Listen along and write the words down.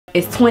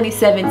It's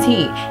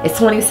 2017. It's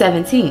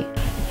 2017.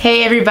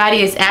 Hey everybody,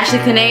 it's Ashley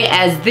Canay.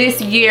 As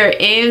this year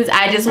ends,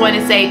 I just want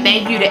to say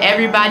thank you to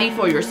everybody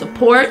for your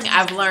support.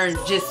 I've learned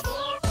just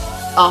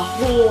a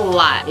whole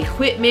lot.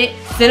 Equipment,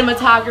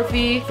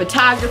 cinematography,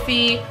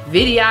 photography,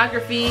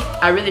 videography.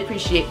 I really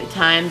appreciate the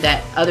time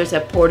that others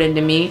have poured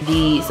into me,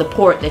 the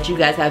support that you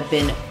guys have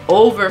been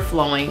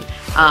overflowing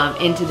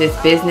into this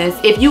business.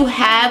 If you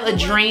have a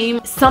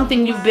dream,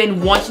 something you've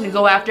been wanting to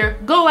go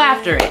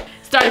after it.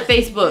 Start a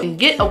Facebook,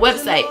 get a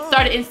website,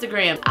 start an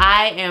Instagram.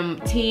 I am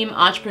team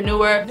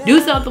entrepreneur. Do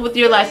something with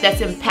your life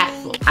that's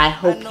impactful. I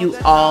hope you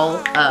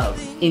all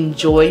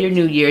enjoy your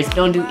New Year's.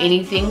 Don't do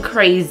anything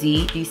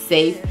crazy. Be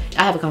safe.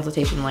 I have a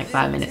consultation in like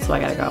 5 minutes, so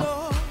I gotta go.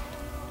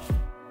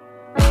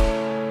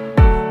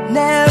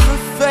 Never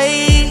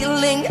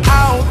failing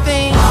out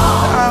things.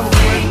 I'm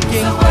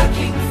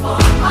working for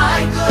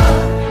my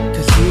good.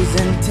 'Cause he's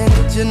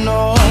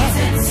intentional. He's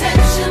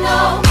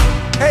intentional.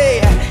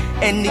 Hey,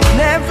 and he's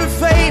never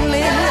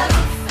failing.